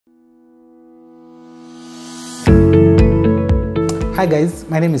Hi guys,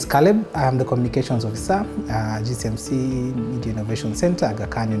 my name is Caleb. I am the Communications Officer at GCMC Media Innovation Center, Aga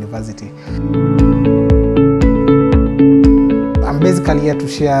Khan University. I'm basically here to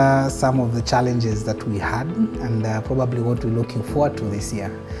share some of the challenges that we had and probably what we're looking forward to this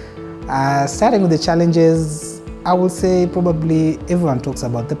year. Starting with the challenges, I will say probably everyone talks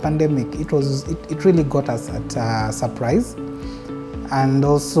about the pandemic. It really got us at a surprise. And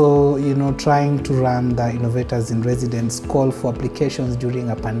also, trying to run the Innovators-in-Residence call for applications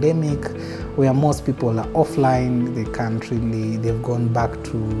during a pandemic where most people are offline, they've gone back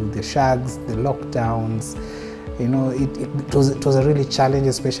to the shags, the lockdowns. It was a really challenge,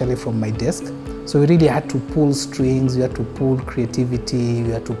 especially from my desk. So we really had to pull strings, we had to pull creativity, we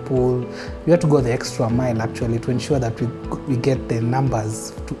had to go the extra mile actually to ensure that we get the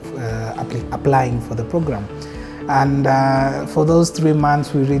numbers applying for the program. And for those 3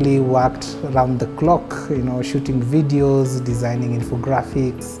 months, we really worked around the clock, shooting videos, designing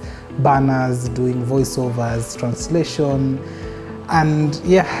infographics, banners, doing voiceovers, translation. And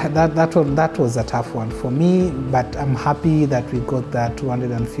yeah, that was a tough one for me, but I'm happy that we got that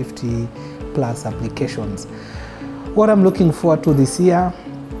 250 plus applications. What I'm looking forward to this year,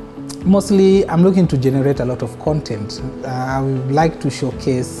 mostly I'm looking to generate a lot of content. I would like to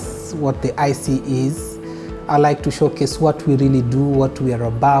showcase what the IC is. I like to showcase what we really do, what we are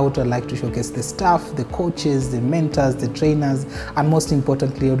about. I like to showcase the staff, the coaches, the mentors, the trainers, and most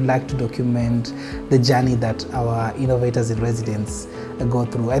importantly, I would like to document the journey that our Innovators in Residence go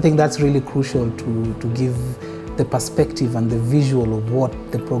through. I think that's really crucial to give the perspective and the visual of what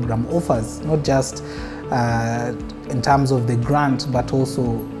the program offers, not just in terms of the grant, but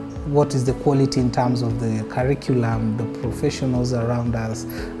also what is the quality in terms of the curriculum, the professionals around us,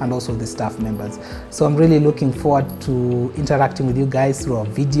 and also the staff members. So I'm really looking forward to interacting with you guys through our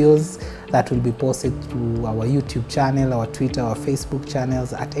videos that will be posted through our YouTube channel, our Twitter, our Facebook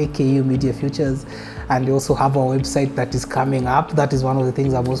channels at AKU Media Futures, and we also have our website that is coming up. That is one of the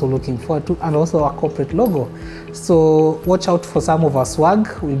things I'm also looking forward to, and also our corporate logo. So watch out for some of our swag.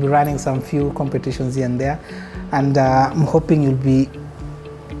 We'll be running some few competitions here and there, and I'm hoping you'll be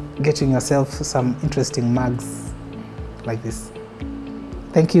getting yourself some interesting mugs like this.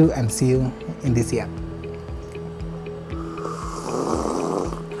 Thank you and see you in this year.